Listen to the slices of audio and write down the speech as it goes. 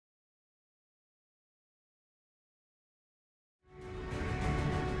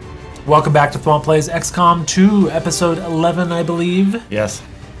Welcome back to THWOMP Plays XCom 2, episode 11, I believe. Yes.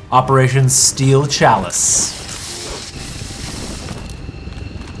 Operation Steel Chalice.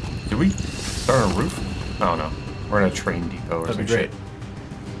 Did we start on a roof? Oh no. We're in a train depot or That'd be some great. shit.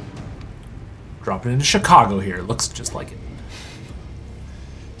 Dropping into Chicago here. It looks just like it.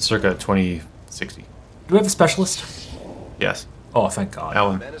 Circa 2060. Do we have a specialist? Yes. Oh, thank God.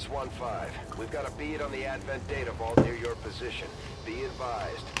 Alan. Menace 1-5. We've got a bead on the Advent data vault near your position. Be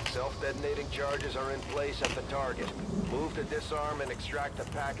advised. Self-detonating charges are in place at the target. Move to disarm and extract the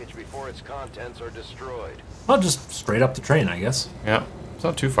package before its contents are destroyed. Well, just straight up the train, I guess. Yeah. It's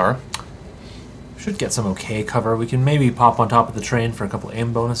not too far. Should get some okay cover. We can maybe pop on top of the train for a couple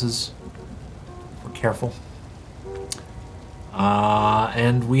aim bonuses. If we're careful.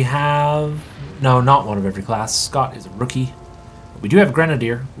 And we have... No, not one of every class. Scott is a rookie. We do have a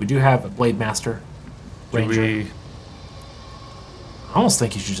Grenadier. We do have a Blade Master. Ranger. I almost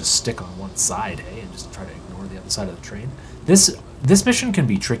think you should just stick on one side, eh? And just try to ignore the other side of the train. This mission can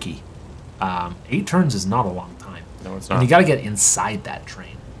be tricky. 8 turns is not a long time. No, it's not. And you gotta get inside that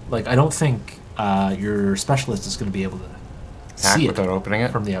train. Like, I don't think your specialist is gonna be able to Hack see it without opening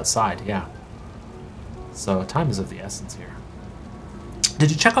it? from the outside, yeah. So time is of the essence here. Did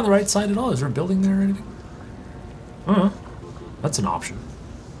you check on the right side at all? Is there a building there or anything? That's an option.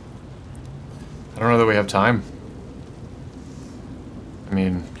 I don't know that we have time. I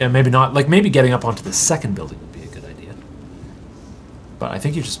mean... Yeah, maybe not. Like, maybe getting up onto the second building would be a good idea. But I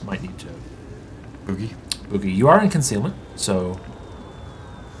think you just might need to... Boogie? Boogie, you are in concealment, so...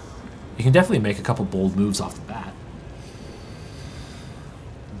 You can definitely make a couple bold moves off the bat.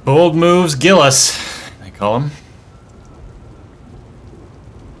 Bold moves Gillis, they call him.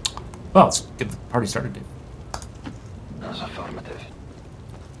 Well, let's get the party started, Dave. That's affirmative.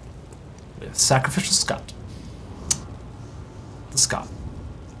 We have Sacrificial Scott. The Scott.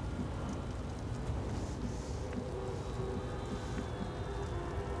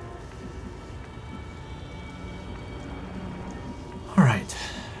 Alright.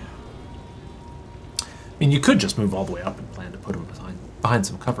 I mean, you could just move all the way up and plan to put him behind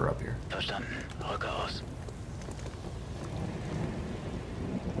some cover up here. Touchdown. Holocaust.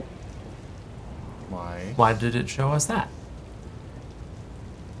 Why? Why did it show us that?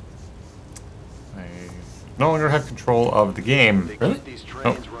 I no longer have control of the game. They Really? keep these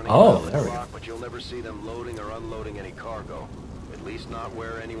trains running Oh, around the there we clock, go. but you'll never see them loading or unloading any cargo. At least not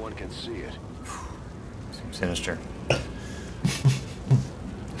where anyone can see it. Seems sinister.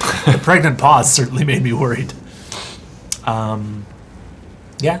 The pregnant pause certainly made me worried.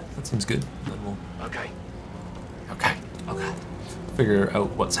 Yeah, that seems good. Then we'll Okay. okay. Figure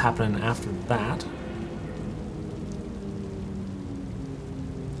out what's happening after that.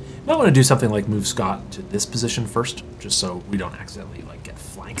 Might want to do something like move Scott to this position first, just so we don't accidentally like get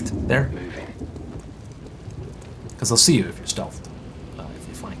flanked there. Moving. Because they'll see you if you're stealthed, if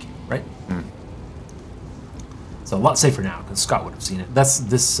they flank you, right? Hmm. So a lot safer now, because Scott would have seen it.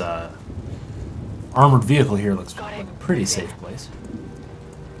 This armored vehicle here looks like a pretty safe place.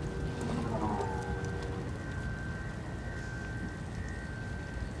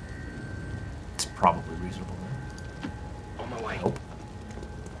 It's probably reasonable there. On my way. Nope.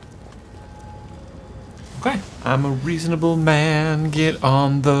 Okay. I'm a reasonable man, get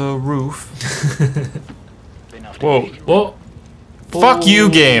on the roof. Whoa. Whoa. Fuck you,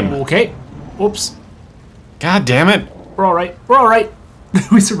 game. Okay. Whoops. God damn it. We're all right. We're all right.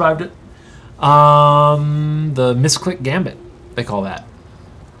 We survived it. The misclick gambit, they call that.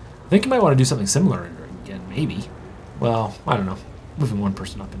 I think you might want to do something similar again, maybe. Well, I don't know. Moving one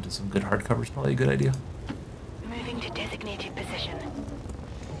person up into some good hard cover is probably a good idea. Moving to designated position.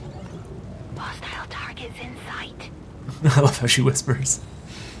 Hostile targets in sight. I love how she whispers.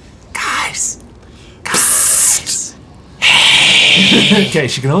 Guys! Guys! Hey! Okay,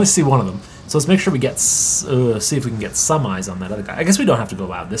 she can only see one of them. So let's make sure we get, see if we can get some eyes on that other guy. I guess we don't have to go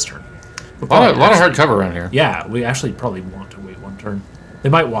loud this turn. A lot of hard cover around here. Yeah, we actually probably want to wait one turn. They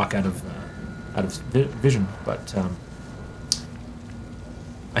might walk out of vision, but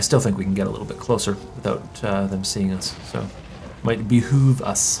I still think we can get a little bit closer without them seeing us. So, might behoove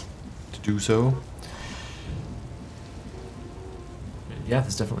us To do so. Yeah,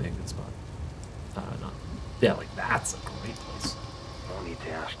 that's definitely a good spot. Yeah, like that's a great place. No need to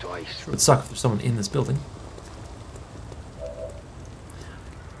ask twice. It would suck if there's someone in this building.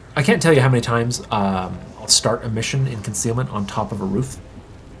 I can't tell you how many times I'll start a mission in concealment on top of a roof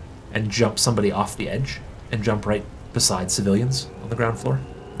and jump somebody off the edge and jump right beside civilians on the ground floor.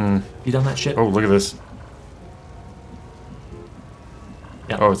 You done that shit? Oh, look at this.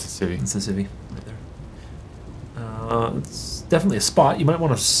 Yeah. Oh, it's a city. It's the civvy right there. It's definitely a spot. You might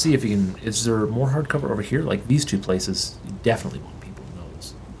want to see if you can... Is there more hard cover over here? Like, these two places, you definitely want people to know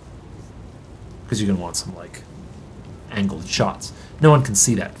those. Because you're going to want some, like, angled shots. No one can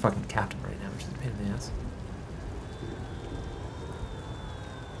see that fucking captain right now, which is a pain in the ass.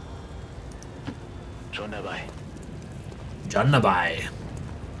 Jannabai.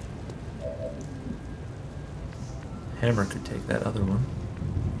 Hammer could take that other one.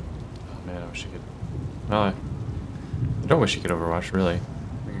 Oh man, I wish you could. Well, I don't wish you could Overwatch, really.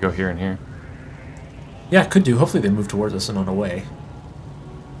 We could go here and here. Yeah, could do. Hopefully they move towards us and on away.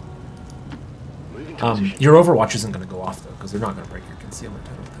 Your Overwatch isn't going to go off, though, because they're not going to break your concealment,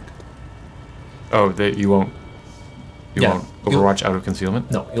 I don't think. Oh, you won't... You Yeah, won't Overwatch out of concealment?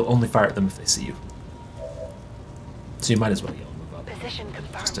 No, you'll only fire at them if they see you. So you might as well yell move up. Position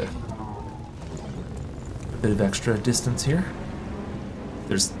Just confirmed. a bit of extra distance here.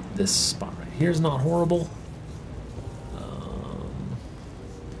 There's this spot right here is not horrible.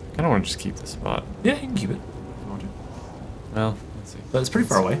 I kind of want to just keep this spot. Yeah, you can keep it if you want to. Well, let's see. But it's pretty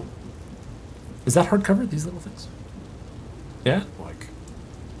far away. Is that hard cover, these little things? Yeah? Like,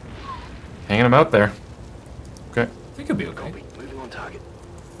 hanging them out there. Okay. I think it'll be okay. Moving on target.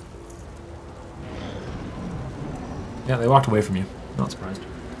 Yeah, they walked away from you. Not surprised.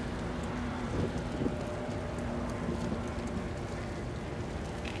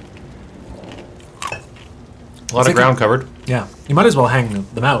 A lot of ground covered. Yeah. You might as well hang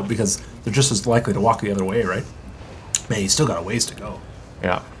them out because they're just as likely to walk the other way, right? Man, you still got a ways to go.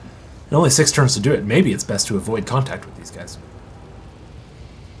 Yeah. And only 6 turns to do it. Maybe it's best to avoid contact with these guys.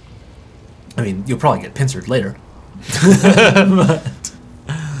 I mean, you'll probably get pincered later. But,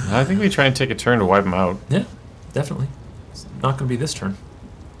 I think we try and take a turn to wipe them out. yeah, definitely. It's not going to be this turn.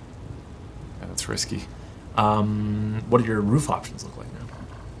 Yeah, that's risky. What do your roof options look like now?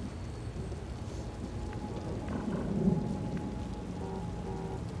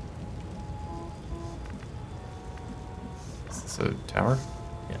 Is this a tower?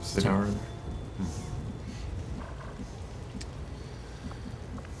 Yeah, it's a City? tower.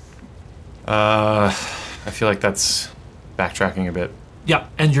 I feel like that's backtracking a bit. Yeah,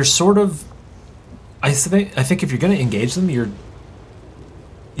 and you're sort of... I think if you're going to engage them, you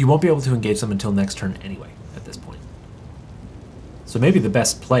won't be able to engage them until next turn anyway, at this point. So maybe the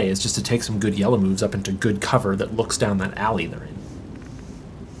best play is just to take some good yellow moves up into good cover that looks down that alley they're in.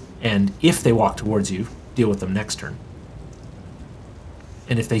 And if they walk towards you, deal with them next turn.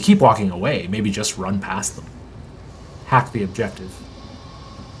 And if they keep walking away, maybe just run past them. Hack the objective.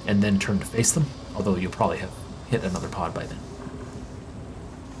 And then turn to face them. Although you'll probably have hit another pod by then.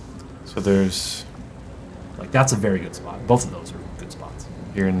 So there's... Like, that's a very good spot. Both of those are good spots.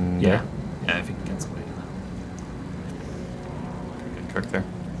 Here and Yeah. Yeah, if you can get somebody in that. Good cook there.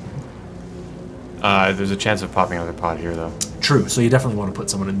 There's a chance of popping another pod here, though. True, so you definitely want to put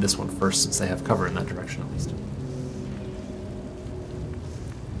someone in this one first since they have cover in that direction at least.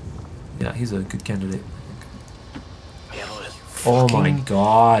 Yeah, he's a good candidate, I think. Oh my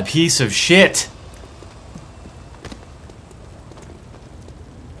god. Piece of shit!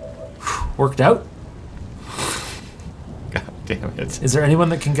 Worked out? God damn it. Is there anyone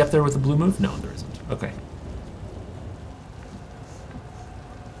that can get there with a blue move? No, there isn't. Okay.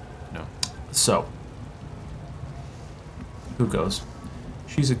 No. So, who goes?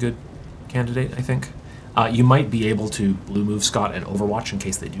 She's a good candidate, I think. You might be able to blue move Scott and Overwatch in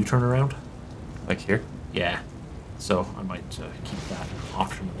case they do turn around. Like here? Yeah. So I might keep that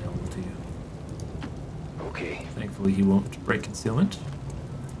option available to you. Okay. Thankfully, he won't break concealment.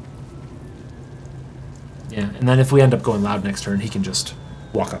 Yeah, and then if we end up going loud next turn, he can just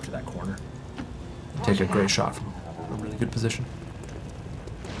walk up to that corner and take a great shot from a really good position.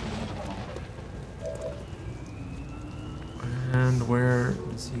 And where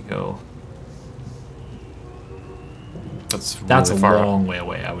does he go? That's That's really a far. long way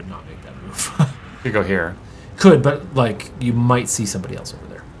away. I would not make that move. You could go here. Could, but like you might see somebody else over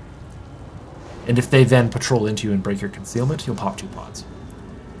there. And if they then patrol into you and break your concealment, you'll pop 2 pods.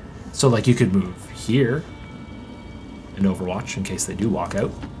 So like you could move here and Overwatch in case they do walk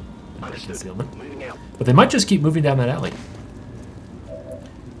out and break concealment. Moving out. But they might just keep moving down that alley.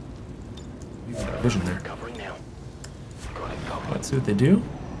 You've got vision there. Covering now. Got it covered. Let's see what they do.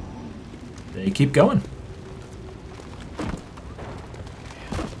 They keep going.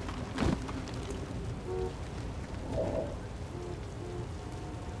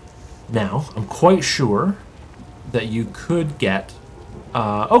 Now, I'm quite sure that you could get...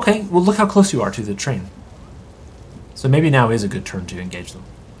 okay, well look how close you are to the train. So maybe now is a good turn to engage them.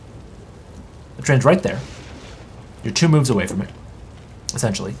 The train's right there. You're 2 moves away from it,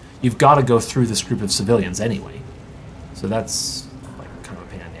 essentially. You've got to go through this group of civilians anyway. So that's like kind of a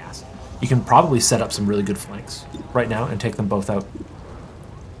pain in the ass. You can probably set up some really good flanks right now and take them both out.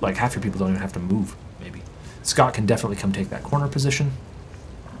 Like half your people don't even have to move, maybe. Scott can definitely come take that corner position.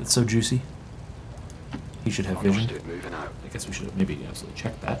 It's so juicy. He should have vision. I guess we should have maybe absolutely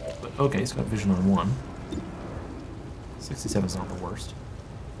checked that. But okay, he's got vision on 1. 67 is not the worst.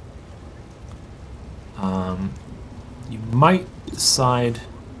 You might decide...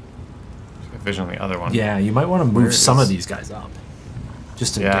 Vision on the other one. Yeah, you might want to move some of these guys up.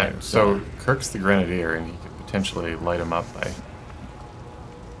 Just to get... So Kirk's the grenadier, and he could potentially light him up by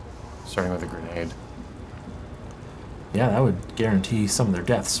starting with a grenade. Yeah, that would guarantee some of their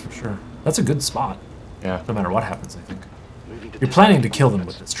deaths, for sure. That's a good spot. Yeah. No matter what happens, I think. You're planning to kill them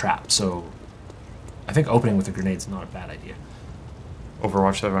with this trap, so... I think opening with a grenade's not a bad idea.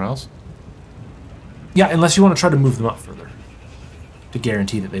 Overwatch everyone else? Yeah, unless you want to try to move them up further. To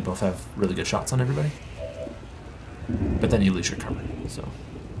guarantee that they both have really good shots on everybody. But then you lose your cover, so...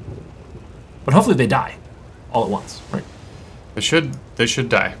 But hopefully they die. All at once, right? They should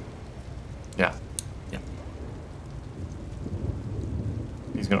die. Yeah. Yeah.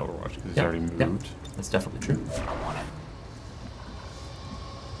 He's gonna overwatch because he's already moved. Yeah. That's definitely true.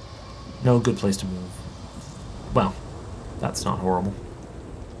 No good place to move. Well, that's not horrible.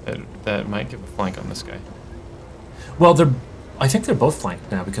 That might give a flank on this guy. Well, I think they're both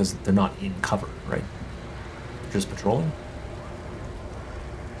flanked now because they're not in cover, right? They're just patrolling.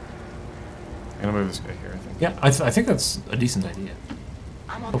 I'm gonna move this guy here, I think. Yeah, I think that's a decent idea.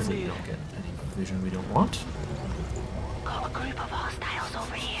 I'm on Hopefully the we move. don't get any vision we don't want. Got a group of hostiles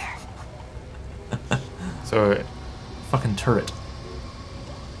over here. So, Fucking turret.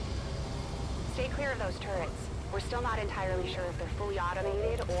 Stay clear of those turrets. We're still not entirely sure if they're fully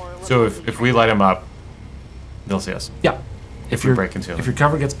automated or... so if we light him up, they'll see us. Yeah. If we your break into them. if your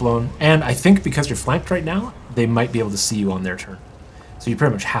cover gets blown, and I think because you're flanked right now, they might be able to see you on their turn. So you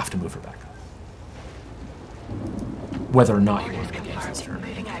pretty much have to move her back. Whether or not you want to engage this turn.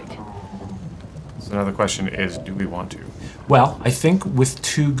 Moving out. So another question is, do we want to? Well, I think with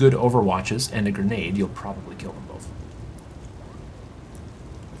 2 good overwatches and a grenade, you'll probably kill them both.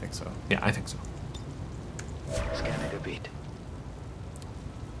 I think so. Yeah, I think so. Scanning a beat.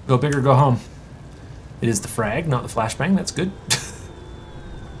 Go big or go home. It is the frag, not the flashbang. That's good.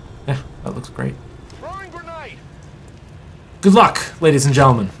 Yeah, that looks great. Throwing grenade! Good luck, ladies and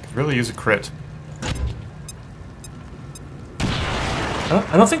gentlemen. Could really use a crit.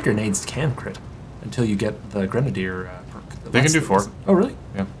 I don't think grenades can crit until you get the grenadier perk. They can do 4. Oh, really?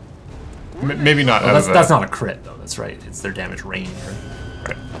 Yeah. Maybe not. Well, out of that's not a crit, though. That's right. It's their damage range.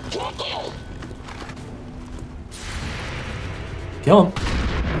 Right? Right. Kill him.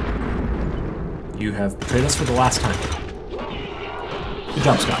 You have betrayed us for the last time. Good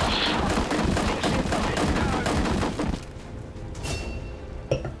job, Scott.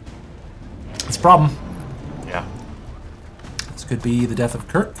 That's a problem. Yeah. This could be the death of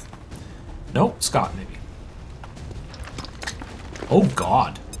Kirk. No, Scott, maybe. Oh,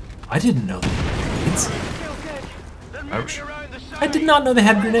 God. I didn't know they had grenades. Ouch. I did not know they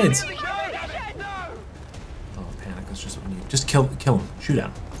had grenades. Oh, panic. That's just what we need. Just kill him. Shoot at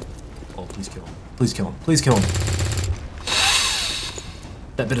him. Oh, please kill him. Please kill him. Please kill him.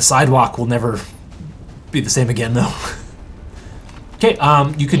 That bit of sidewalk will never be the same again, though. Okay,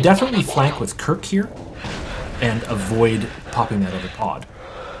 you could definitely flank with Kirk here and avoid popping that other pod.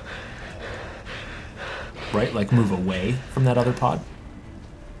 Right? Like, move away from that other pod.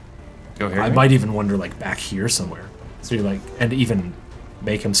 Go here. I might even wonder, like, back here somewhere. So you're like, and even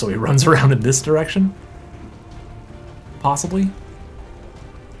make him so he runs around in this direction? Possibly?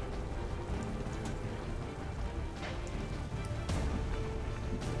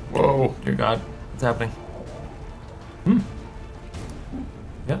 Whoa. Dear God, what's happening?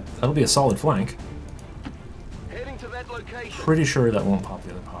 Yeah, that'll be a solid flank. Heading to that location. Pretty sure that won't pop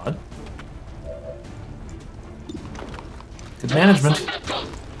the other pod. Good management.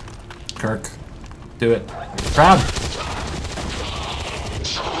 Kirk, do it. Proud.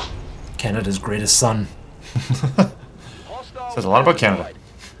 Canada's greatest son. Says a lot about Canada.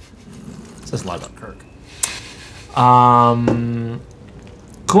 Says a lot about Kirk.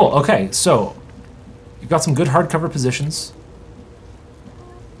 Cool. Okay, so you've got some good hardcover positions.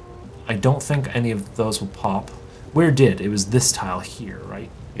 I don't think any of those will pop. Where did? It was this tile here, right?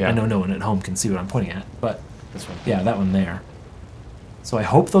 Yeah. I know no one at home can see what I'm pointing at, but This one. yeah, that one there. So I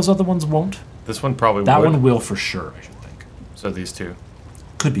hope those other ones won't. This one probably That would. one will for sure, I should think. So these two.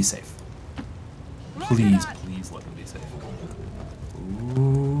 Could be safe. Please, please let them be safe.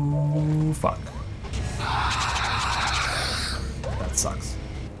 Ooh, fuck. That sucks.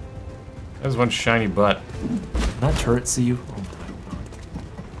 That was one shiny butt. Can that turret see you? Oh my god.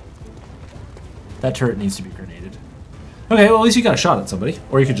 That turret needs to be grenaded. Okay, well at least you got a shot at somebody.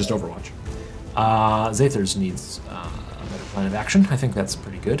 Or you could just overwatch. Zathers needs a better plan of action. I think that's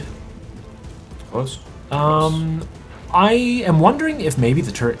pretty good. Close. I am wondering if maybe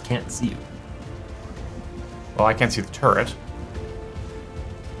the turret can't see you. Well, I can't see the turret.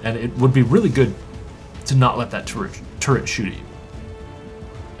 And it would be really good to not let that turret shoot at you.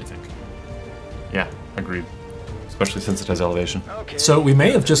 I think. Yeah, agreed. Especially since it has elevation. Okay. So we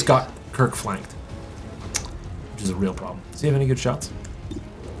may have just got Kirk flanked. Which is a real problem. Does he have any good shots?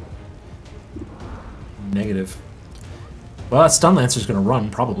 Negative. Well, that stun lancer's going to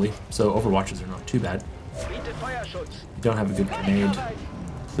run, probably. So overwatches are not too bad. You don't have a good grenade.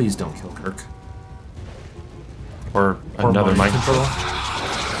 Please don't kill Kirk. Or another mind control.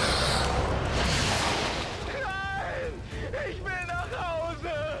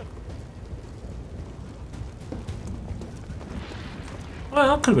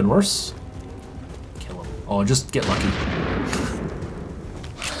 Well, could have been worse. Kill him. Oh, just get lucky.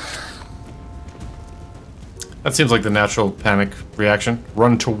 That seems like the natural panic reaction.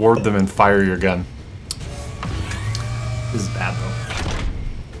 Run toward them and fire your gun. This is bad, though.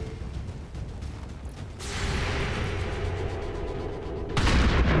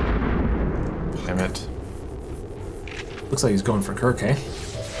 Damn it. Looks like he's going for Kirk, eh?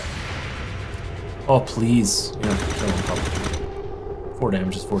 Oh, please. Yeah, kill him, probably. 4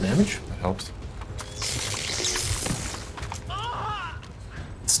 damage is 4 damage. That helps.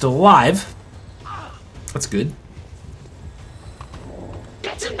 Still alive. That's good.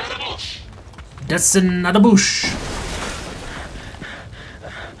 That's another bush.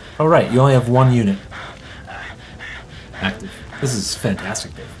 Oh right, you only have 1 unit active. This is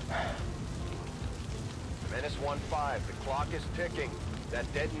fantastic, Dave. Menace 1-5, the clock is ticking.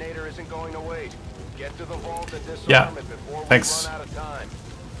 That detonator isn't going to wait. Get to the vault and disarm it before we thanks. run out of time.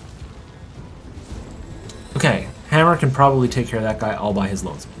 Okay, Hammer can probably take care of that guy all by his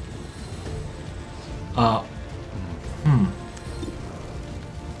lonesome.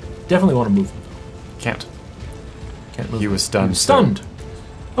 Definitely want to move him. Can't. Can't move. He was stunned. Stunned.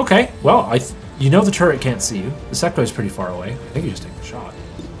 Okay, well, you know the turret can't see you. The sector is pretty far away. I think you just take the shot.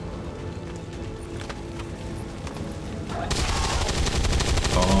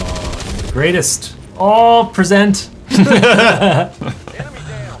 Oh, you're the greatest. Oh, present. Enemy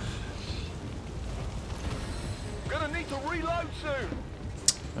down. Gonna need to reload soon.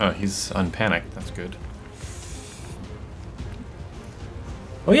 Oh, he's unpanicked. That's good.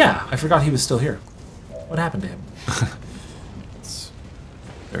 Oh yeah, I forgot he was still here. What happened to him? It's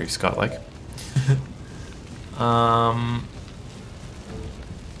very Scott-like.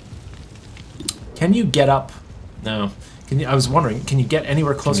 Can you get up? No. Can you? I was wondering. Can you get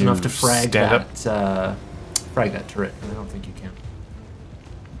anywhere close Can you enough to frag stand that? Frag that turret. I don't think you can.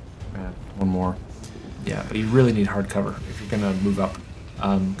 Man, one more. Yeah, but you really need hard cover if you're gonna move up,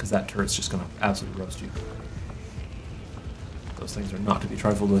 because that turret's just gonna absolutely roast you. Those things are not to be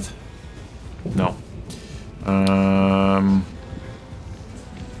trifled with. No.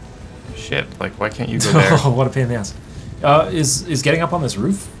 Shit. Like, why can't you go there? Oh, what a pain in the ass. Is getting up on this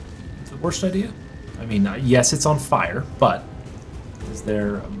roof the worst idea? I mean, yes, it's on fire, but is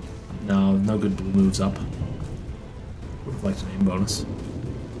there no good blue moves up? Would have liked an aim bonus.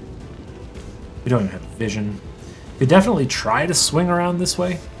 We don't even have vision. Could definitely try to swing around this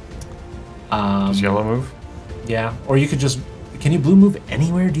way. Does yellow move? Yeah, or you could just. Can you blue move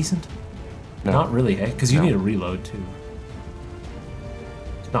anywhere decent? No. Not really, eh? Because you No. need a reload too.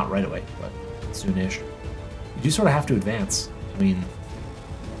 Not right away, but soonish. You do sort of have to advance. I mean,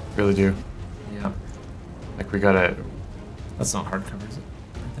 Really do. yeah. Like, we gotta. That's not hard cover, is it?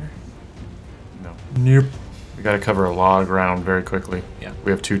 Right there? No. Nope. We gotta cover a lot of ground very quickly. Yeah.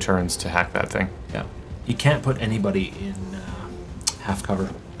 We have 2 turns to hack that thing. Yeah. You can't put anybody in half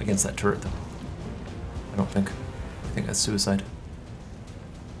cover against that turret, though. I don't think. I think that's suicide.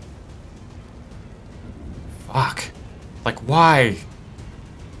 Fuck. Like, why?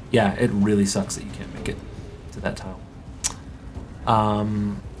 Yeah, it really sucks that you can't make it to that tile.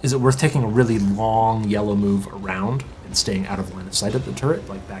 Is it worth taking a really long yellow move around and staying out of line of sight of the turret,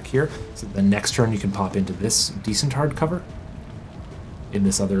 like back here, so the next turn you can pop into this decent hard cover in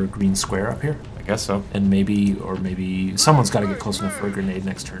this other green square up here? I guess so. And maybe someone's got to get close enough for a grenade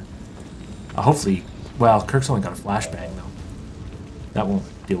next turn. Hopefully, well, Kirk's only got a flashbang though. That won't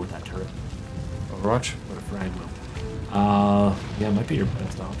deal with that turret. Overwatch? But a frag will. Yeah, it might be your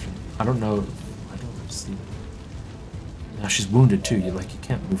best option. I don't know. I don't see. Now she's wounded too. You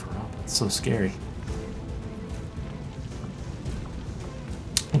can't move her up. It's so scary.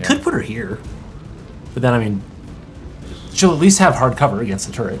 You Yeah. could put her here, but then I mean, She'll at least have hard cover against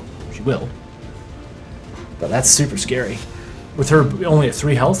the turret. She will. But that's super scary. With her only at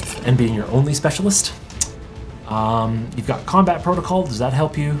 3 health and being your only specialist. You've got combat protocol. Does that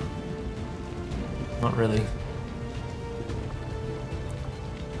help you? Not really.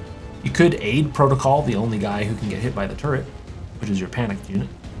 You could aid protocol, the only guy who can get hit by the turret, which is your panicked unit.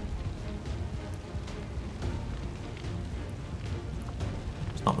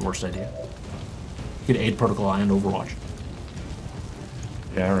 It's not the worst idea. You could aid protocol and Overwatch.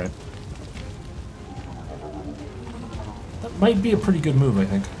 Yeah, right. That might be a pretty good move, I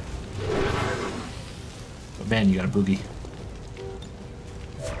think. But man, you got a boogie.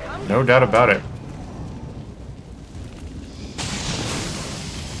 No doubt about it.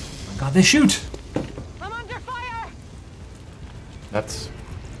 Oh God, they shoot! I'm under fire! That's...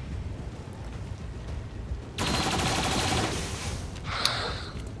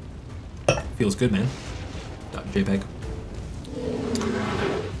 Feels good, man. JPEG.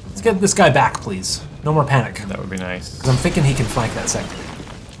 Let's get this guy back, please. No more panic. That would be nice. Because I'm thinking he can flank that sector.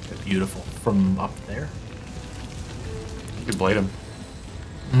 Beautiful. From up there. You could blade him.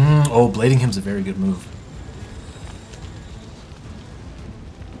 Oh, blading him's a very good move.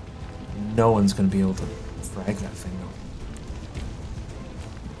 No one's going to be able to frag that thing,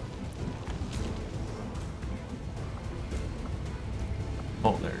 though.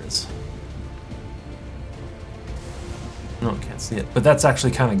 Oh, there it is. No, I can't see it. But that's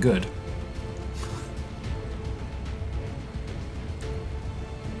actually kind of good.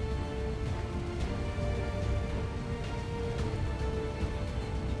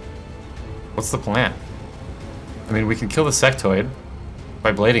 What's the plan? I mean, we can kill the sectoid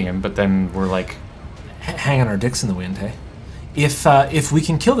by blading him, but then we're like... Hanging our dicks in the wind, hey? If we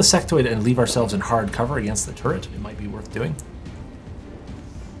can kill the sectoid and leave ourselves in hard cover against the turret, it might be worth doing.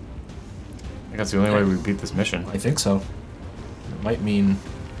 I think that's the only way we beat this mission. I think so. It might mean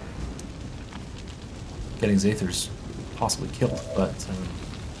getting Zathers possibly killed, but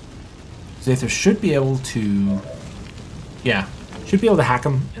Zathers should be able to... Yeah, should be able to hack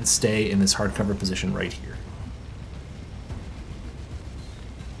him and stay in this hard cover position right here.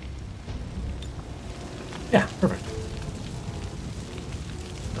 Yeah, perfect.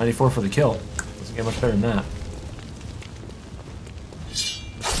 94 for the kill. Doesn't get much better than that.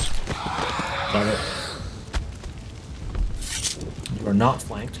 Got it. You are not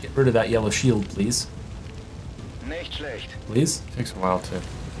flanked. Get rid of that yellow shield, please. Nicht schlecht. Please? Takes a while to...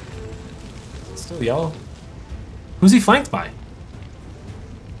 It's still yellow. Who's he flanked by?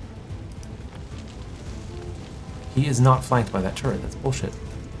 He is not flanked by that turret. That's bullshit.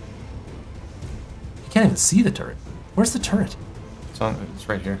 You can't even see the turret. Where's the turret? It's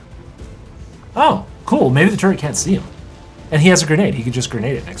right here. Oh, cool. Maybe the turret can't see him. And he has a grenade. He could just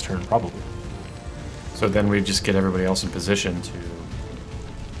grenade it next turn, probably. So then we just get everybody else in position to...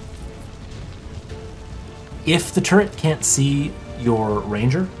 If the turret can't see your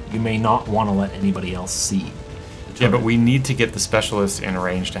ranger, you may not want to let anybody else see. Yeah, but we need to get the specialist in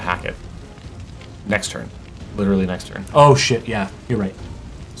range to hack it. Next turn. Literally next turn. Oh shit, yeah, you're right.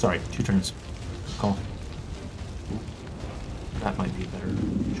 Sorry, 2 turns. Call. That might be a better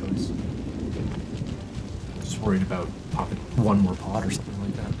choice. I'm just worried about popping one more pod or something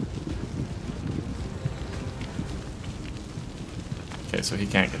like that. Okay, so he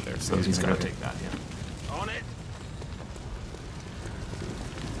can't get there, so He's gonna got to go take that, yeah. On it.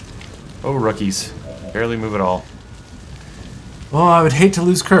 Oh, rookies. Barely move at all. Well, I would hate to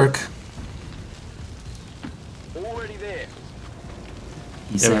lose Kirk. Already there.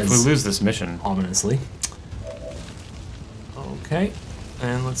 He Yeah, but if we says lose this mission... ominously. Okay,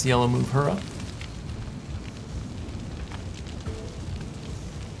 and let's yellow move her up.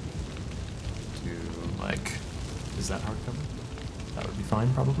 To, like, is that hard cover? That would be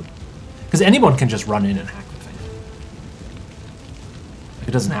fine, probably. Because anyone can just run in and hack the thing. Like,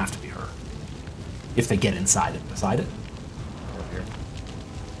 it doesn't have to be her. If they get inside it, beside it. Here.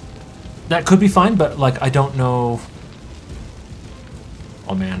 That could be fine, but, like, I don't know...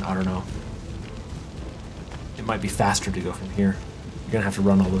 Oh man, I don't know. It might be faster to go from here. You're gonna have to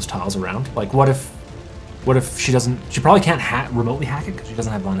run all those tiles around. Like, what if she doesn't... She probably can't remotely hack it because she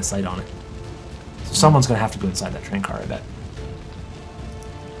doesn't have line of sight on it. So someone's gonna have to go inside that train car, I bet.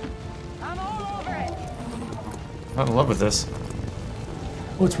 I'm all over it! I'm not in love with this.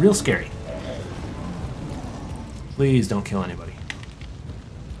 Oh, it's real scary. Please don't kill anybody.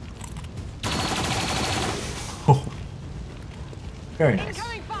 Oh. Very nice.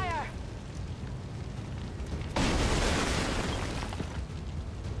 Incoming fire!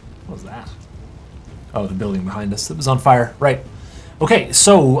 What was that? Oh, the building behind us that was on fire. Right. Okay,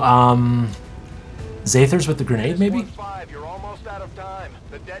 so, Zathers with the grenade, maybe? 5, you're almost out of time.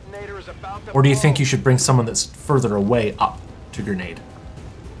 The detonator is about to Or do you think blow. you should bring someone that's further away up to grenade?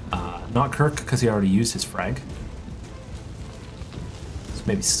 Not Kirk, because he already used his frag. So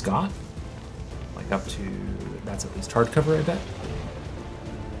maybe Scott? Like up to... That's at least hardcover, I bet.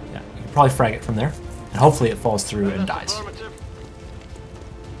 Yeah, you can probably frag it from there. And hopefully it falls through and dies. Affirmative.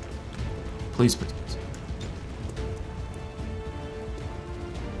 Please, please, please.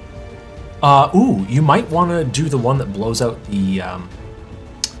 Ooh, you might want to do the one that blows out the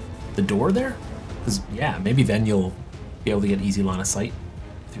door there. Because, yeah, maybe then you'll be able to get easy line of sight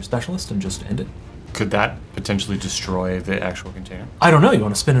with your specialist and just end it. Could that potentially destroy the actual container? I don't know. You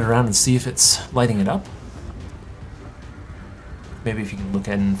want to spin it around and see if it's lighting it up? Maybe if you can look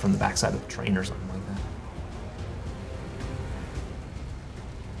in from the backside of the train or something like that.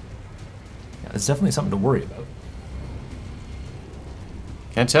 Yeah, it's definitely something to worry about.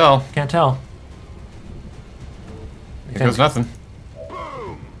 Can't tell. Can't tell. Here goes nothing.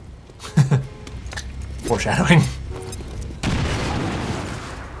 Foreshadowing.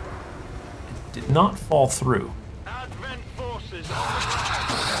 It did not fall through. Advent forces.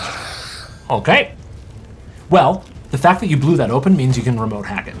 Okay. Well, the fact that you blew that open means you can remote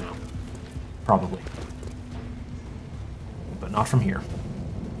hack it now. Probably. But not from here.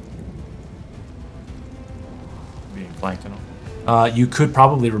 Being flanked and all. You could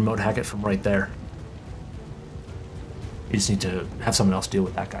probably remote hack it from right there. You just need to have someone else deal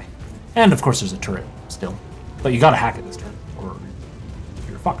with that guy. And of course there's a turret still. But you gotta hack it this turn, or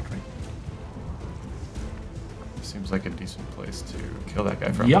you're fucked, right? Seems like a decent place to kill that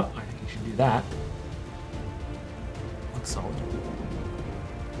guy from. Yep, I think you should do that. Looks solid.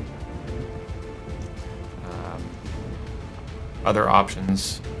 Other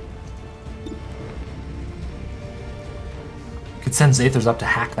options. You could send Zathers up to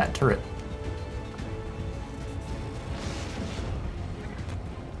hack that turret.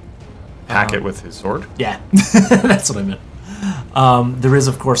 Hack it with his sword. Yeah, that's what I meant. There is,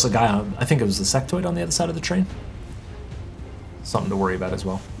 of course, a guy on, I think it was the sectoid on the other side of the train. Something to worry about as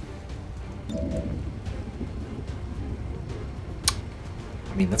well.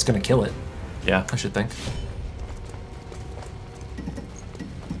 I mean, that's going to kill it, Yeah. I should think.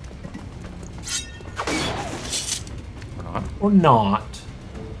 Or not. Or not.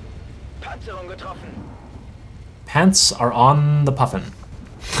 Panzerung getroffen. Pants are on the puffin.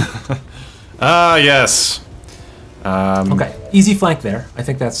 Ah, yes. Okay, easy flank there. I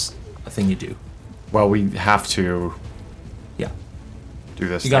think that's a thing you do. Well, we have to Yeah, do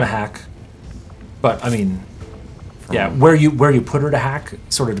this. you got to thing. hack. But I mean, yeah, where you put her to hack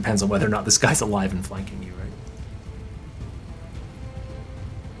sort of depends on whether or not this guy's alive and flanking you, right?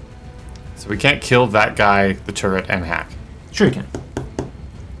 So we can't kill that guy, the turret, and hack. Sure you can.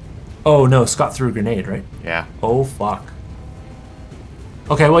 Oh no, Scott threw a grenade, right? Yeah. Oh fuck.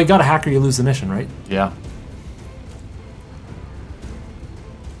 Okay, well you got a hack or you lose the mission, right? Yeah.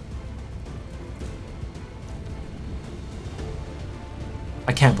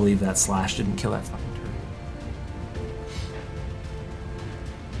 I can't believe that slash didn't kill that fucking turret.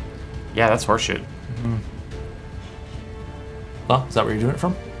 Yeah, that's horseshit. Well, is that where you're doing it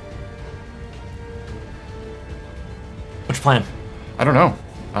from? What's your plan? I don't know.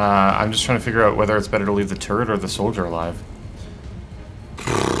 I'm just trying to figure out whether it's better to leave the turret or the soldier alive.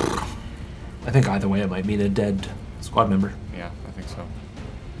 I think either way it might mean a dead squad member. Yeah, I think so.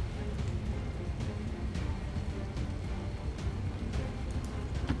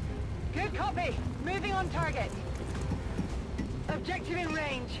 Good copy. Moving on target. Objective in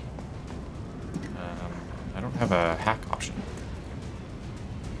range. I don't have a hack option.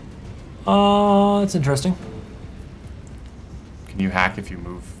 That's interesting. Can you hack if you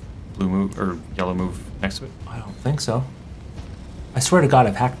move blue move or yellow move next to it? I don't think so. I swear to God,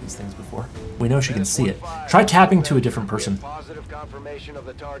 I've hacked these things before. We know she can see it. Try tapping to a different person. Positive confirmation of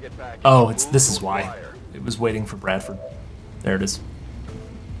the target package. Oh, this is Move why. fire. It was waiting for Bradford. There it is.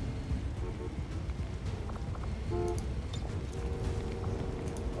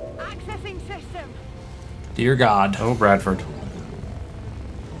 Accessing system. Dear God. Oh, Bradford.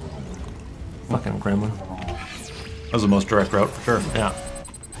 Fucking gremlin. That was the most direct route for sure. Yeah.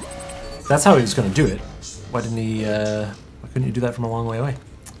 That's how he was going to do it. Why didn't he, why couldn't you do that from a long way away?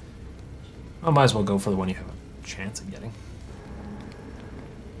 Well, might as well go for the one you have a chance of getting.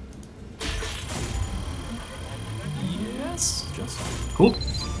 Yes. Just cool.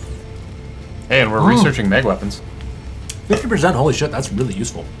 Hey, and we're researching meg weapons. 50%, holy shit, that's really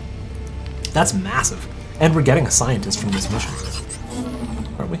useful. That's massive. And we're getting a scientist from this mission.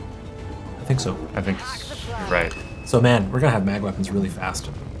 Aren't we? I think so. I think you're right. So man, we're gonna have mag weapons really fast.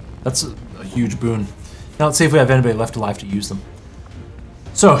 That's a huge boon. Now let's see if we have anybody left alive to use them.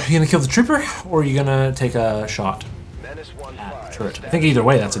 So, you gonna kill the trooper, or are you gonna take a shot Menace at the turret? I think either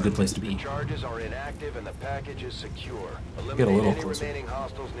way, that's a good place to be. Charges are inactive and the package is secure. Get a little Eliminate any closer. remaining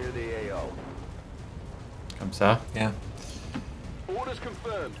hostiles near the AO. Comme ça. Yeah. Orders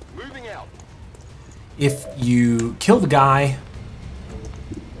confirmed. Moving out. If you kill the guy...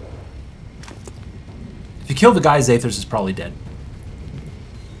 If you kill the guy, Zathers is probably dead.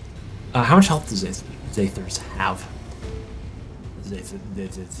 How much health does Zathers have?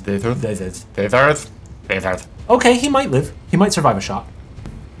 Zathers? Okay, he might live. He might survive a shot.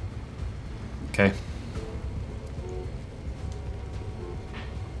 Okay.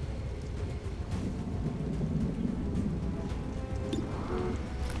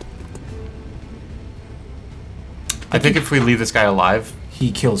 I think if we leave this guy alive,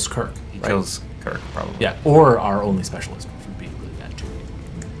 He kills Kirk. he right? kills Kirk, probably. Yeah, or our only specialist, which would be really bad too.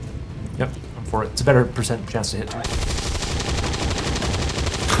 Yep, I'm for it. It's a better percent chance to hit too.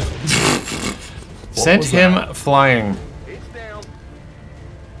 Sent was him that? flying. It's down.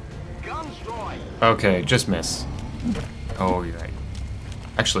 Guns dry. Okay, just miss. Oh, you're right.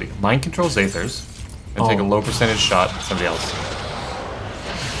 Actually, mind control Zathers and take a Oh. low percentage shot at somebody else.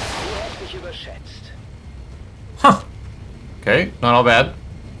 Huh. Okay, not all bad.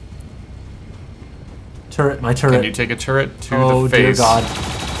 Turret, my turret. Can you take a turret to Oh, the face? dear God.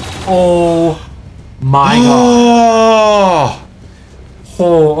 Oh, my God. Oh!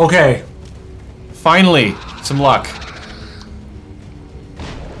 Oh, okay. Finally, some luck.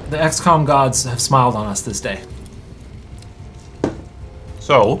 The XCom gods have smiled on us this day.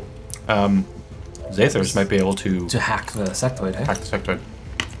 So, Zathers might be able to To hack the sectoid, eh? hack the sectoid.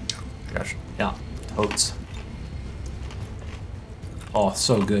 Gosh. Yeah, totes. Oh,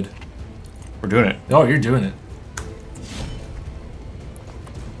 so good. We're doing it. Oh, you're doing it.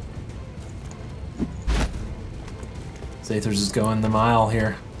 Zathers is going the mile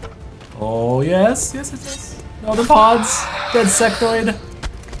here. Oh, yes, yes, yes, yes. No, the pods. Dead sectoid.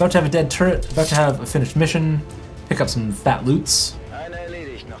 About to have a dead turret. About to have a finished mission. Pick up some fat loots.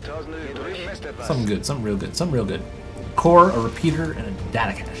 Something good, something real good, something real good. Core, a repeater, and a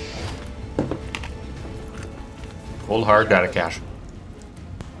data cache. Cold hard data cache.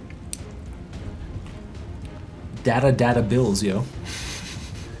 Data bills, yo.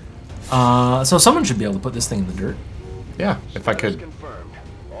 So someone should be able to put this thing in the dirt. Yeah, if I could. Confirmed.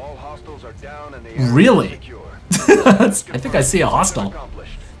 All hostiles are down and the area is Really? secure. I think I see a hostile.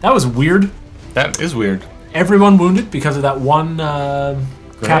 Accomplished. That was weird. That is weird. Everyone wounded because of that one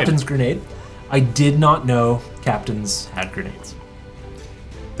captain's grenade. I did not know captains had grenades.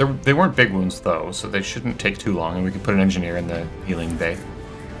 They weren't big wounds though, so they shouldn't take too long, and we could put an engineer in the healing bay.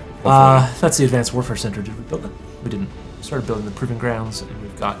 That's the Advanced Warfare Center. Did we build it? We didn't. We started building the Proving Grounds, and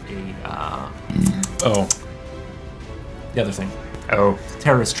we've got a Oh. the other thing, Oh.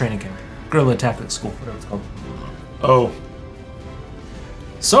 terrorist training camp, guerrilla tactics school, whatever it's called. Oh.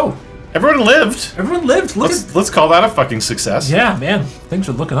 So Everyone lived. everyone lived. Look at Let's call that a fucking success. yeah, man, things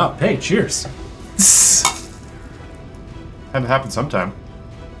are looking up. Hey, cheers. Had to happen sometime.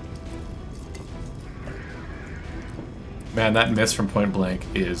 Man, that miss from point blank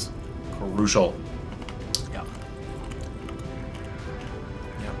is crucial. Yeah.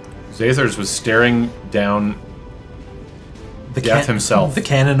 Zathers was staring down Death himself. The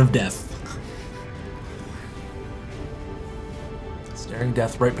cannon of death. Staring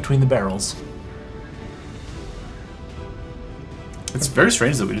death right between the barrels. It's very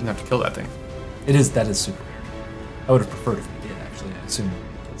strange that we didn't have to kill that thing. It is. That is super weird. I would have preferred if we did. Actually, I assume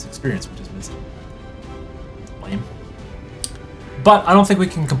it's experience we just missed. Lame. But I don't think we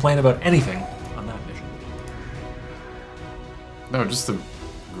can complain about anything on that mission. No, just the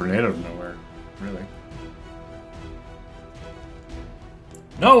grenade out of nowhere, really.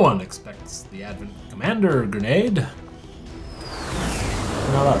 No one expects the Advent Commander grenade.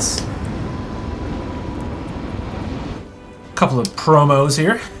 Not us. Couple of promos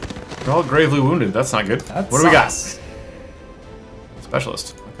here. They're all gravely wounded. That's not good. That What do we got? sucks.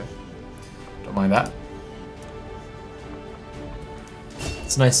 Specialist. Okay. Don't mind that.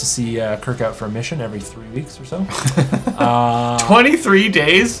 It's nice to see Kirk out for a mission every 3 weeks or so. 23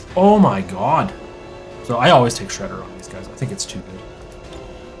 days? Oh my god. So I always take Shredder on these guys. I think it's too good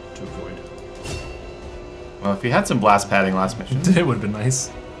to avoid. Well, if you had some blast padding last mission. It would have been nice.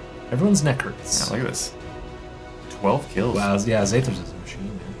 Everyone's neck hurts. Yeah, look at this. 12 kills. Wow, yeah, Zathers is a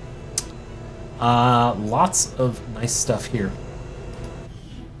machine, man. Lots of nice stuff here.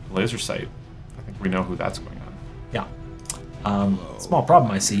 Laser sight. I think we know who that's going on. Yeah. Small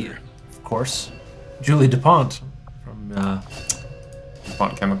problem I see, of course. Julie DuPont from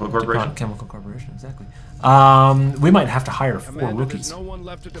DuPont Chemical Corporation. DuPont Chemical Corporation, exactly. We might have to hire 4 Commander, rookies. there's no one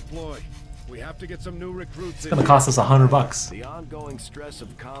left to deploy. We have to get some new recruits. It's going to cost us $100. The ongoing stress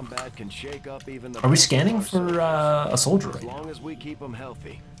of combat can shake up even the Are we best of scanning our for soldiers. a soldier As right now? long as we keep them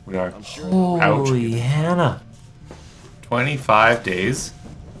healthy. We are. I'm sure Holy Hannah. 25 days.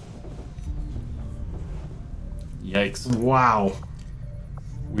 Yikes. Wow.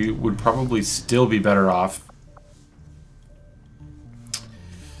 We would probably still be better off.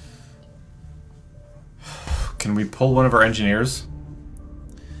 Can we pull one of our engineers?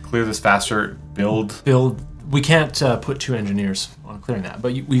 Clear this faster, build. We can't put 2 engineers on clearing that,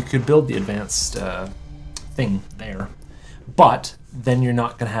 but we could build the advanced thing there. But then you're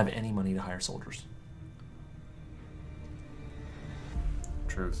not going to have any money to hire soldiers.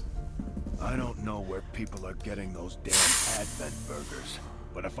 Truth. I don't know where people are getting those damn Advent burgers,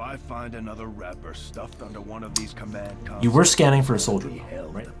 but if I find another wrapper stuffed under one of these command consoles, You were scanning for a soldier,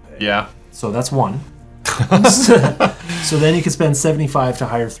 right? Yeah. So that's 1. So then you could spend 75 to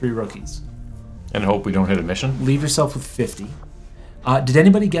hire 3 rookies. And hope we don't hit a mission. Leave yourself with 50. Did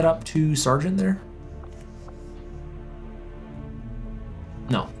anybody get up to sergeant there?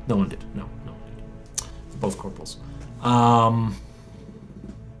 No, no one did. No one did. Both corporals. Zathers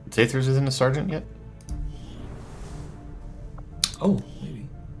isn't a sergeant yet? Oh, maybe.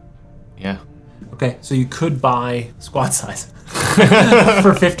 Yeah. Okay, so you could buy squad size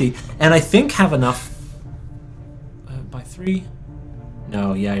for 50, and I think have enough. Buy 3.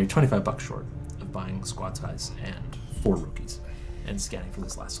 No, yeah, you're $25 short of buying squad size and 4 rookies, and scanning for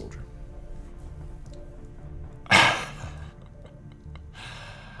this last soldier.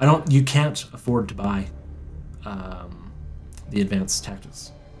 You can't afford to buy the advanced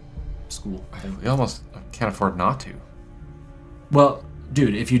tactics school. We almost can't afford not to. Well,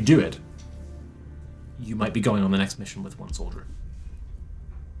 dude, if you do it, you might be going on the next mission with 1 soldier.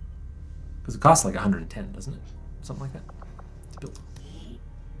 Because it costs like 110, doesn't it? Something like that to build.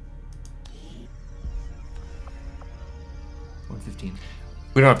 115.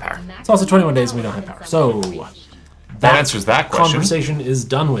 We don't have power. It's also 21 days and we don't have power. So That answers that question. Conversation is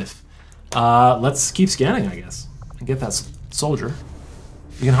done with. Let's keep scanning, I guess, and get that soldier.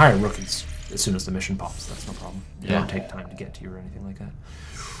 You can hire rookies as soon as the mission pops. That's no problem. They don't take time to get to you or anything like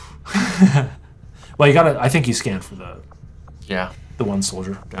that. Well, you gotta. I think you scan for the 1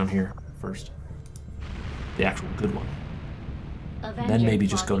 soldier down here first. The actual good one. And then maybe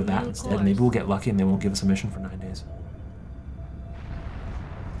just go to that instead. Maybe we'll get lucky and they won't give us a mission for 9 days.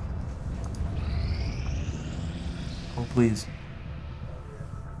 Oh, please.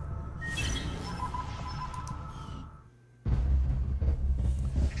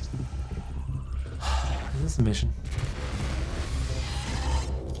 Is this a mission?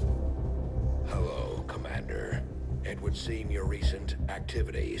 Hello, Commander. It would seem your recent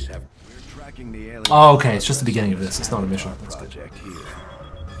activities have. We're tracking the alien. Oh, okay. It's just the beginning of this. It's not a mission. That's good. Project here.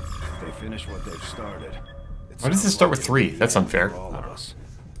 If they finish what they've started. Why does this start with 3? That's unfair.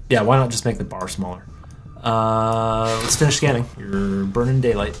 Yeah, why not just make the bar smaller? Let's finish scanning. You're burning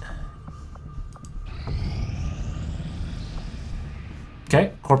daylight.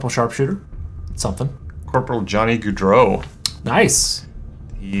 Okay, Corporal Sharpshooter. Something. Corporal Johnny Goudreau. Nice.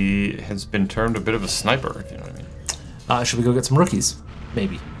 He has been termed a bit of a sniper, if you know what I mean. Should we go get some rookies?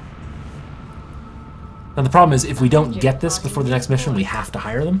 Maybe. Now the problem is, if we don't get this before the next mission, we have to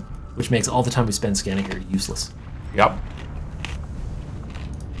hire them, which makes all the time we spend scanning here useless. Yep.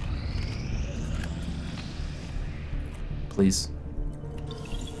 Please.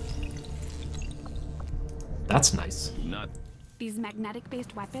 That's nice. These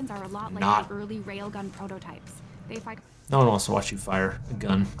magnetic-based weapons are a lot like Not. the early railgun prototypes. They fight. No one wants to watch you fire a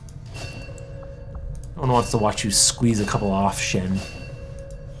gun. No one wants to watch you squeeze a couple off, Shen.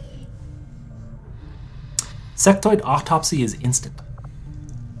 Sectoid autopsy is instant.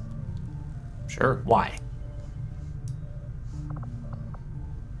 Sure. Why?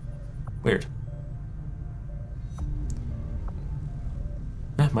 Weird.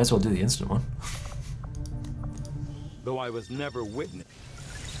 Might as well do the instant one. Though I was never witness.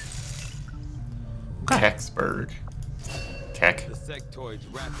 Kecksburg. Keck. The sectoid's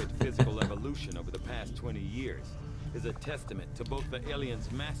rapid physical evolution over the past 20 years is a testament to both the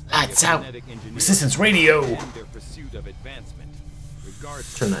aliens' mastery Lights of out. genetic engineering Resistance radio. and their pursuit of advancement.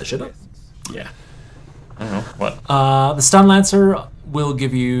 Regardless Turn that of shit up. risks. Yeah. I don't know. What? The Stun Lancer will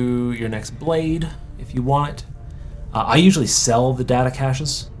give you your next blade if you want it. I usually sell the data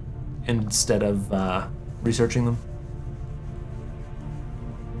caches instead of researching them.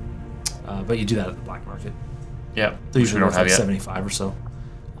 But you do that at the black market. Yeah. So usually worth like 75 or so.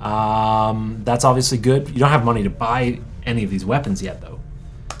 That's obviously good. You don't have money to buy any of these weapons yet, though.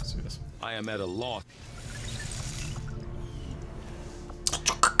 let's do this. I am at a loss.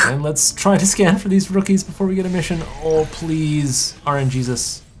 And let's try to scan for these rookies before we get a mission. Oh, please,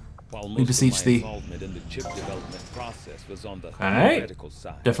 RNGesus. While We most beseech of my thee. involvement in the chip development process was on the Alright. theoretical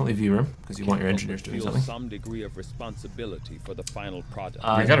side. Definitely view room, because you want your engineers doing Feel something. some degree of responsibility for the final product.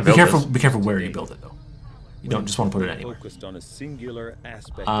 We gotta Be build careful, this. be careful where you build it, though. You don't just want to put it anywhere. Focused on a singular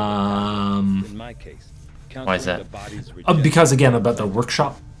aspect Um, of the in my case. Why is that? The body's Because, again, about the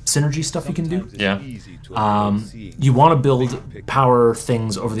workshop synergy stuff you can do. Sometimes it's Yeah. easy to avoid seeing You want to the build big picture. power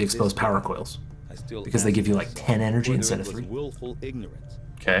things over the exposed power coils. I still because they ask give you like myself 10 energy whether instead it of was 3. willful ignorance,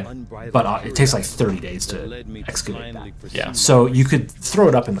 Okay. unbridled But it takes like curiosity 30 days that to led me excavate blindly that. pursue Yeah. my So you could research. throw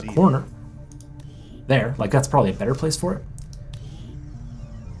it up in the corner. There. Like, that's probably a better place for it.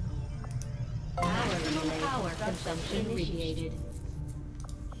 Power consumption initiated.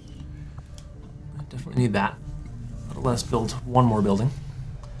 I definitely need that. That'll let us build one more building.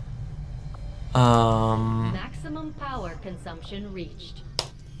 Um, Maximum power consumption reached.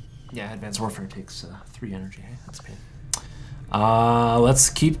 yeah, Advanced Warfare takes 3 energy. Hey, that's a pain. Let's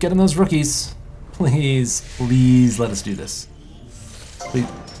keep getting those rookies. Please, please let us do this. Please.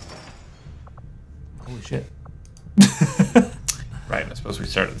 Holy shit. Right, I suppose we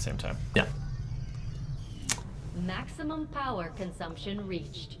start at the same time. Yeah. Maximum power consumption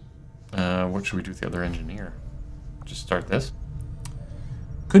reached. What should we do with the other engineer? Just start this?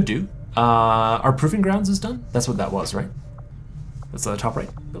 Could do. Our Proving Grounds is done? That's what that was, right? That's the top right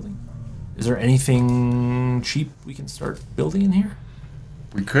building. Is there anything cheap we can start building in here?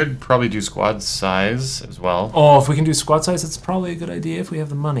 We could probably do squad size as well. Oh, if we can do squad size, it's probably a good idea if we have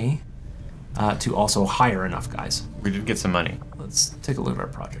the money to also hire enough guys. We did get some money. Let's take a look at our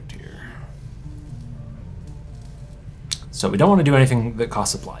project here. So we don't want to do anything that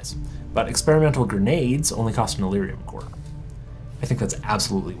costs supplies, but experimental grenades only cost an Illyrium core. I think that's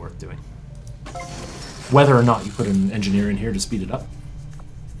absolutely worth doing. Whether or not you put an engineer in here to speed it up.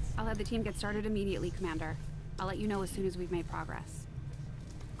 I'll have the team get started immediately, Commander. I'll let you know as soon as we've made progress.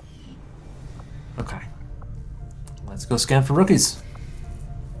 Okay. Let's go scan for rookies.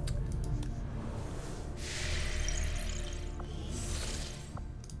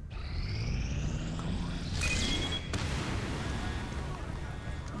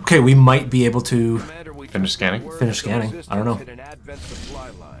 Okay, we might be able to... Commander, we Finish scanning? word Finish that the scanning. I don't know. resistance hit an advent supply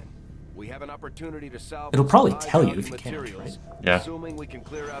line. We have an opportunity to salvage It'll probably some tell you high-value if you can't, materials, right? Yeah. Assuming we can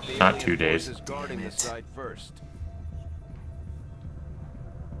clear out the Not alien 2 days. forces guarding Damn the it. site first.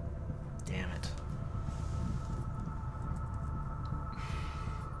 Damn it.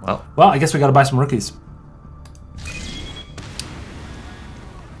 Well, I guess we gotta buy some rookies.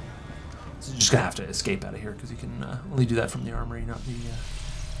 So you're just gonna have to escape out of here, because you can only do that from the armory, not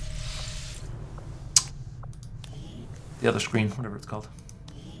the other screen, whatever it's called.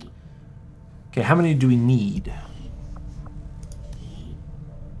 Okay, how many do we need?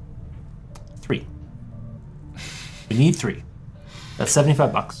 3. We need 3. That's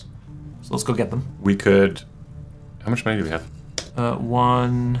 $75. So let's go get them. we could... How much money do we have?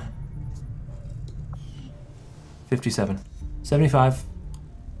 157. 75.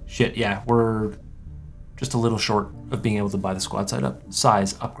 Shit, yeah, we're just a little short of being able to buy the squad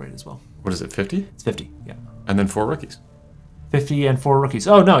size upgrade as well. What is it, 50? It's 50, yeah. And then 4 rookies. 50 and 4 rookies.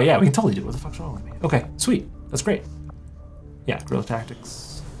 Oh, no, yeah, we can totally do it. What the fuck's wrong with me? Okay, sweet. That's great. Yeah, guerrilla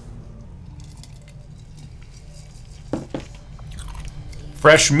tactics.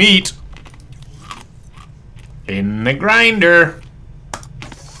 Fresh meat in the grinder.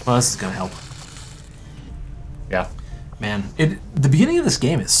 Well, this is gonna help. Yeah. Man, the beginning of this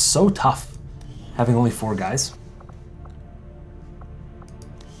game is so tough, having only 4 guys.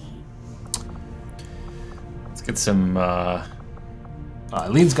 Let's get some...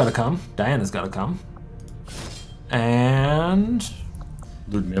 Lean's gotta come. Diana's gotta come. And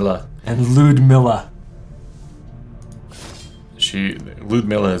Ludmilla. Ludmilla.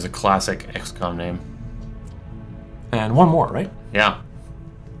 Ludmilla is a classic XCOM name. And one more, right? Yeah.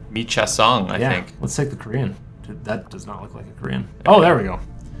 Mi Cha Song, I think. Let's take the Korean. Dude, that does not look like a Korean. Oh, there we go.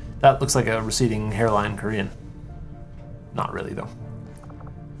 That looks like a receding hairline Korean. Not really, though.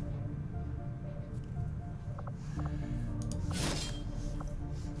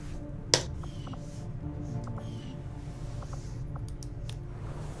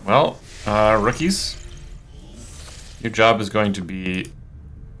 Well, rookies, your job is going to be...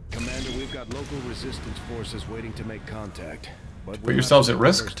 Commander, we've got local resistance forces waiting to make contact. But Put yourselves at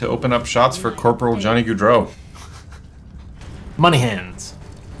risk to open up shots for Corporal Johnny Goudreau. Money hands.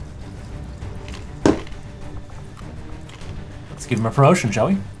 Let's give him a promotion, shall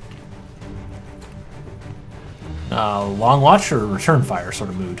we? Long watch or return fire sort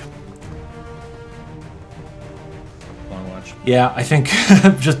of mood. Long watch. Yeah, I think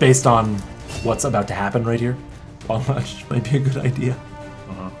just based on what's about to happen right here, long watch might be a good idea.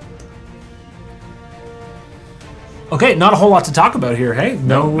 Okay, not a whole lot to talk about here, hey?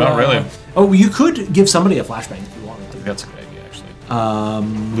 No, not really. Oh, you could give somebody a flashbang if you wanted to. That's a good idea, actually.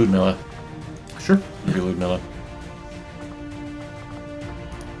 Ludmilla. Sure. Maybe Ludmilla.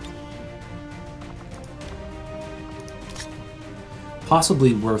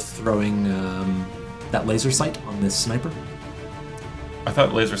 Possibly worth throwing that laser sight on this sniper. I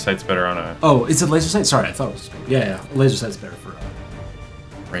thought laser sight's better on a Oh, is it laser sight? Sorry, I thought it was... Yeah, laser sight's better for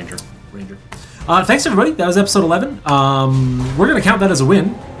Ranger. Ranger. Thanks, everybody. That was episode 11. We're going to count that as a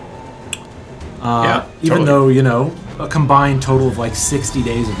win. Yeah, even though, you know, a combined total of like 60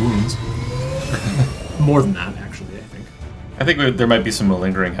 days of wounds. More than that, actually, I think. I think there might be some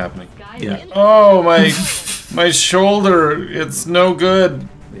malingering happening. Yeah. Oh, my shoulder. It's no good.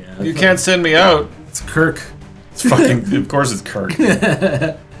 Yeah, You can't send me out. It's Kirk. It's fucking... Of course it's Kirk.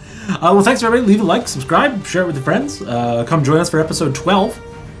 Well, thanks, everybody. Leave a like, subscribe, share it with your friends. Come join us for episode 12,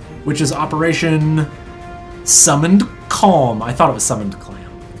 which is Operation Summoned Calm. I thought it was Summoned Clam.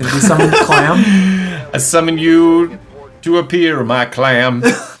 Can it be Summoned Clam? I summon you to appear, my clam.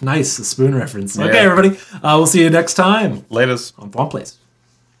 Nice, a spoon reference. Yeah. Okay, everybody. We'll see you next time Latest. on THWOMP Plays.